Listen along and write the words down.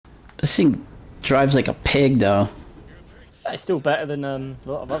This thing drives like a pig, though. It's still better than a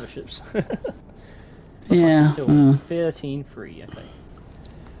lot of other ships. Yeah. 13-3, okay.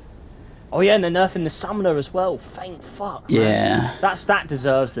 Oh yeah, and they're nerfing the Summoner as well. Thank fuck, man. Yeah. That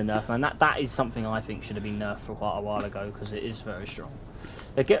deserves the nerf, man. That is something I think should have been nerfed for quite a while ago, because it is very strong.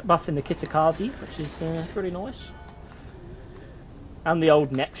 They get buffing the Kitakazi, which is pretty nice. And the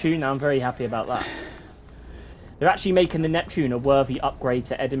old Neptune, I'm very happy about that. They're actually making the Neptune a worthy upgrade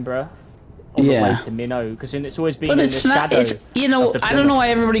to Edinburgh on the way to Minnow, because it's always been in the shadow. It's, you know, I don't know why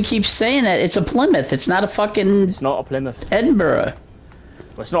everybody keeps saying that. It's a Plymouth. It's not a fucking... It's not a Plymouth. Edinburgh.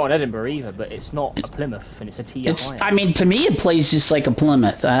 Well, it's not an Edinburgh either, but it's not a Plymouth, and it's a tier higher. I mean, to me, it plays just like a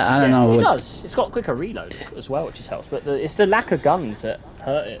Plymouth. I don't know. It does. It's got quicker reload as well, which just helps. But it's the lack of guns that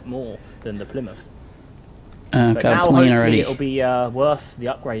hurt it more than the Plymouth. But now, hopefully, already. It'll be worth the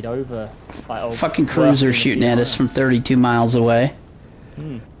upgrade over. Like, fucking cruiser shooting at us from 32 miles away.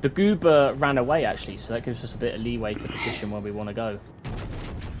 The Goober ran away, actually, so that gives us a bit of leeway to position where we want to go.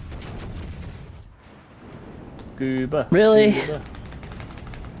 Goober. Really? Goober.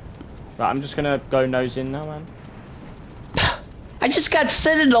 Right, I'm just gonna go nose in now, man. I just got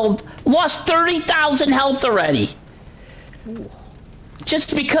Citadel, lost 30,000 health already. Ooh.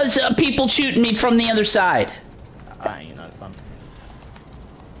 Just because people shooting me from the other side. That ain't no fun.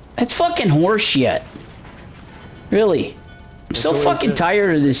 That's fucking horseshit. Really. I'm so fucking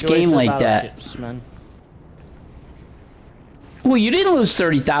tired of this game like that. Man. Well, you didn't lose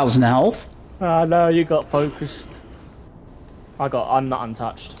 30,000 health. No, you got focused. I'm not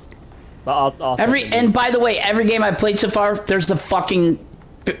untouched. But I'll and by the way, every game I played so far, there's the fucking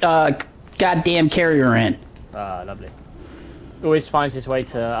goddamn carrier in. Ah, lovely. Always finds its way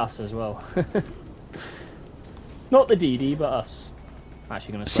to us as well. Not the DD, but us. I'm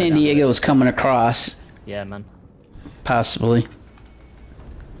actually gonna. San Diego's coming across. Yeah, man. Possibly.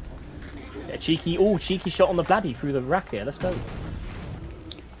 Yeah, cheeky shot on the Vladdy through the rack here. Let's go.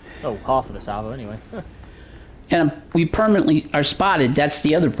 Oh, half of the salvo anyway. And we permanently are spotted. That's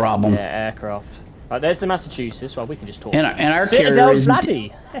the other problem. Yeah, aircraft. Right, there's the Massachusetts. Well, we can just talk. And our carrier is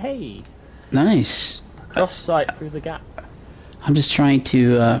Vladdy. Hey. Nice. Cross sight through the gap. I'm just trying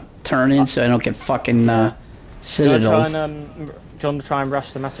to turn in so I don't get fucking Citadels. John, try and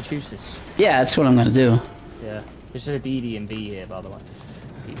rush the Massachusetts. Yeah, that's what I'm gonna do. Yeah. This is a DD and B here, by the way.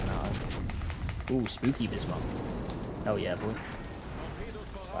 Let's keep an eye on. Ooh, spooky Bismarck. Oh yeah, boy.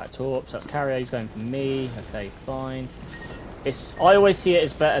 Right, Torps, that's carrier, he's going for me. Okay, fine. I always see it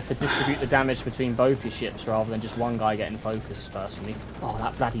as better to distribute the damage between both your ships rather than just one guy getting focused, personally. Oh,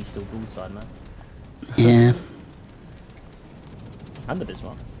 that Vladdy's still broadside, man. Yeah. And the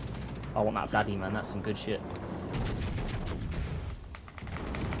Bismarck. I want that Vladdy, man, that's some good shit.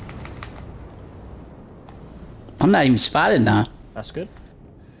 I'm not even spotted now. That's good.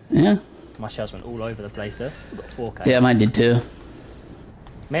 Yeah. My shells went all over the place there. Still got 4K. Yeah, mine did too.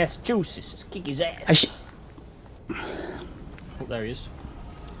 Massachusetts, let's kick his ass. Oh, there he is.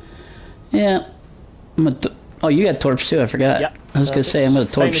 Yeah. Oh, you got torps too, I forgot. Yep. I was gonna say I'm gonna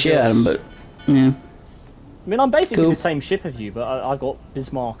torp shit at him, but yeah. I mean, I'm basically the same ship as you, but I got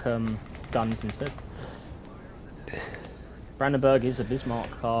Bismarck guns instead. Brandenburg is a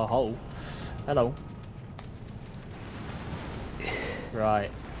Bismarck hull. Hello. Right.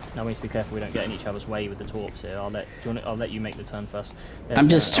 Now we need to be careful we don't get in each other's way with the torps here. I'll let you make the turn first. I'm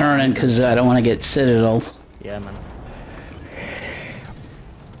just turning because I don't want to get Citadel. Yeah, man.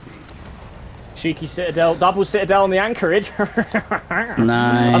 Cheeky Citadel, double Citadel on the anchorage. Nice.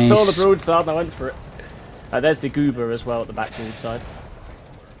 I saw the broadside and I went for it. There's the Goober as well at the back broadside.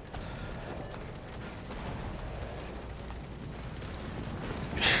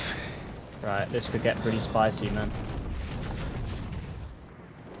 Right, this could get pretty spicy, man.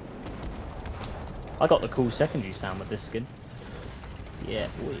 I got the cool secondary sound with this skin. Yeah,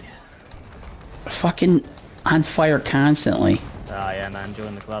 boy. Fucking on fire constantly. Ah, yeah, man,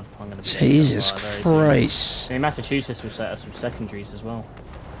 join the club. I'm gonna be Jesus Christ. I mean, Massachusetts will set us some secondaries as well.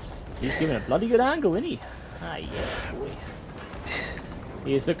 He's giving a bloody good angle, isn't he? Ah, yeah, boy.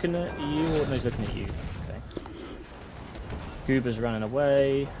 He is looking at you, or no, he's looking at you. Okay. Goober's running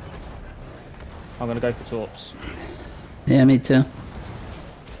away. I'm gonna go for torps. Yeah, me too.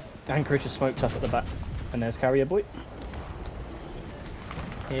 Anchorage is smoked up at the back. And there's carrier boy.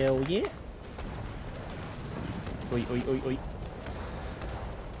 Hell yeah. Oi, oi, oi, oi.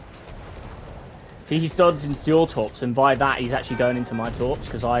 See, he's dodged into your torps, and by that he's actually going into my torps,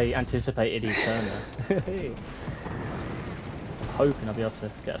 because I anticipated he'd turn there. So I'm hoping I'll be able to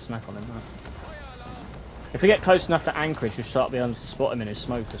get a smack on him now. If we get close enough to Anchorage, we'll start being able to spot him in his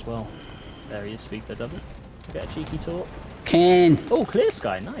smoke as well. There he is, speak the double. Get a cheeky torp. Kane. Oh, clear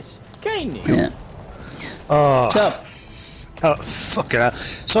sky, nice. Kane. Yeah. Oh, What's oh, fucking hell.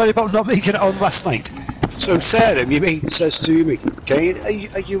 Sorry about not making it on last night. So Sarah, my mate, says to me, Kane,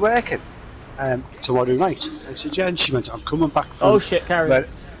 are you working tomorrow night? I said, yeah, and she went, I'm coming back from... Oh shit, carry on.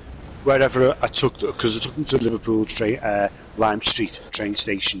 Wherever I took them, because I took them to Liverpool Lime Street train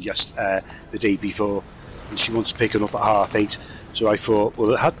station the day before, and she wants picking up at 8:30. So I thought,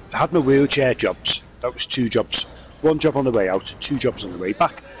 well, I had my wheelchair jobs. That was 2 jobs. 1 job on the way out, 2 jobs on the way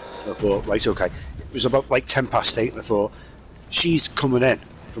back. I thought, right, okay. It was about like 8:10, and I thought, she's coming in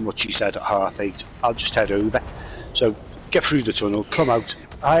from what she said at 8:30. I'll just head over. So get through the tunnel, come out.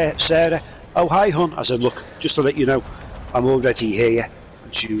 Hi, Sarah. Oh, hi, hon. I said, look, just to let you know, I'm already here.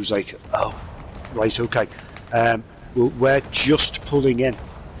 And she was like, oh, right, okay. Well, we're just pulling in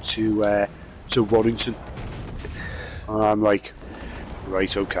to Warrington. And I'm like,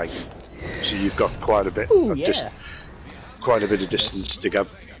 right, okay. So you've got quite a bit of distance to go.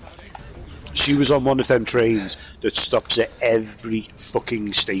 She was on one of them trains that stops at every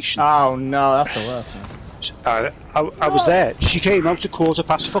fucking station. Oh no, that's the worst, man. I was there. She came out at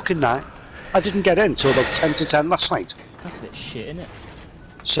 9:15. I didn't get in till about 10 to 10 last night. That's a bit shit, isn't it?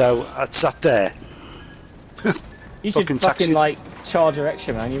 So I sat there. You should fucking like charge her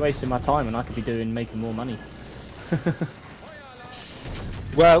extra, man. You're wasting my time, and I could be making more money.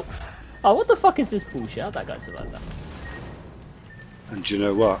 Well. Oh, what the fuck is this bullshit? How'd that guy survive that? And you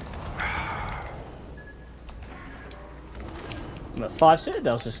know what? I'm at 5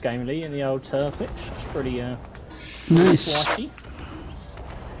 citadels this game, Lee, in the old Tirpitz. That's pretty nice. flashy.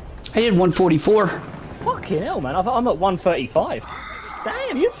 I did 144. Fucking hell, man. I'm at 135.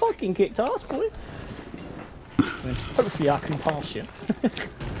 Damn, you fucking kicked ass, boy. I mean, hopefully I can pass you.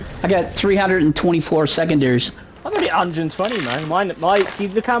 I got 324 secondaries. I'm only at 120, man. See,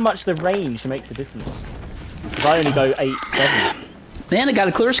 look how much the range makes a difference. Because I only go 8-7. Man, I got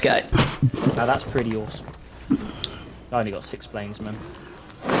a clear sky. Now that's pretty awesome. I only got 6 planes, man.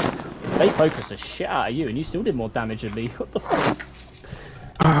 They focused the shit out of you, and you still did more damage than me. What the fuck?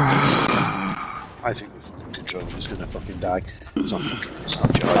 I think the fucking controller is gonna fucking die. It's not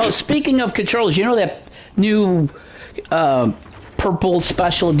charging. Oh, speaking of controllers, you know that new purple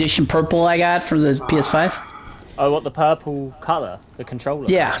special edition purple I got for the PS5? Oh, what, the purple colour? The controller?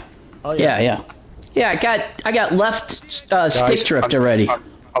 Yeah. Oh, yeah. Yeah, I got left stick drift already.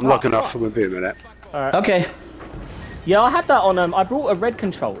 I'm logging off from a minute. Alright. Okay. Yeah, I had that on, I brought a red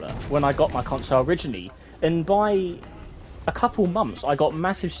controller when I got my console originally, and by a couple months I got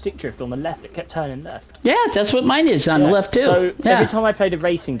massive stick drift on the left. It kept turning left. Yeah, that's what mine is on the left too. So yeah. Every time I played a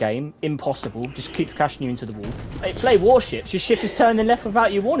racing game, impossible, just keeps crashing you into the wall. Play warships, your ship is turning left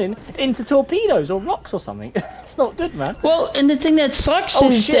without you warning into torpedoes or rocks or something. It's not good, man. Well, and the thing that sucks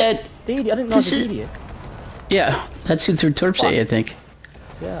is that... Didi, I didn't know I was an idiot. Yeah, that's who threw Tirpitz, I think.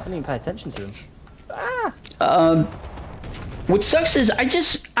 Yeah, I didn't even pay attention to him. Ah! What sucks is I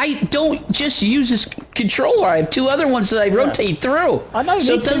don't just use this controller. I have 2 other ones that I rotate through. I know,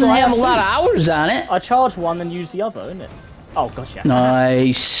 so it doesn't have a lot of hours on it. I charge one and use the other, isn't it? Oh gosh, yeah.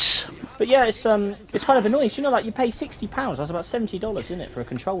 Nice. But yeah, it's kind of annoying. You know, like you pay £60. That's about $70, isn't it, for a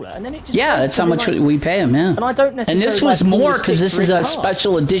controller? And then it just that's how much we pay them. Yeah. And I don't necessarily. And this was more because this is a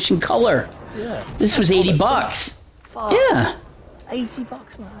special edition color. Yeah. This was $80. Fuck. Yeah.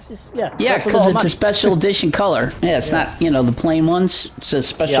 $80, man. That's just yeah. Yeah, because it's a special edition color. Yeah, it's not the plain ones. It's a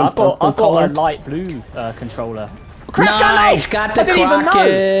special. Yeah, I've got color. a light blue controller. Nice, got the I didn't even know.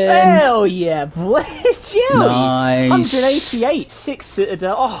 Hell yeah, boy. Jelly. Nice. 188, 6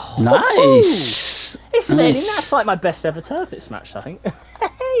 citadel. Oh, nice. It's that's like my best ever Tirpitz match, I think.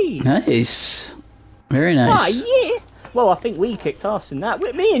 Hey. Nice. Very nice. Ah, yeah. Well, I think we kicked ass in that.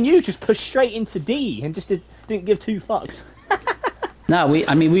 Me and you just pushed straight into D and just didn't give 2 fucks. No, we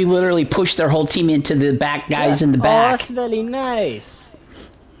literally pushed their whole team into the back guys in the back. Oh, that's very nice.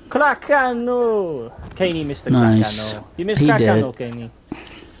 Krakano! Kaney missed the Krakano. You missed Krakano, Kaney.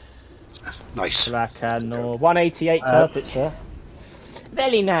 Nice. Krakano. 188 Tirpitz, sir.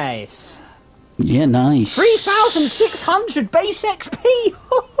 Very nice. Yeah, nice. 3,600 base XP!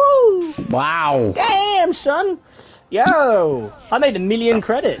 Wow. Damn, son! Yo! I made 1 million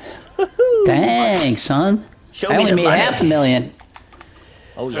credits. Dang, son. I only made $500,000.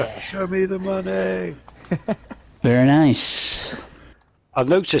 Oh yeah. Show me the money. Very nice. I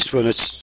noticed when it's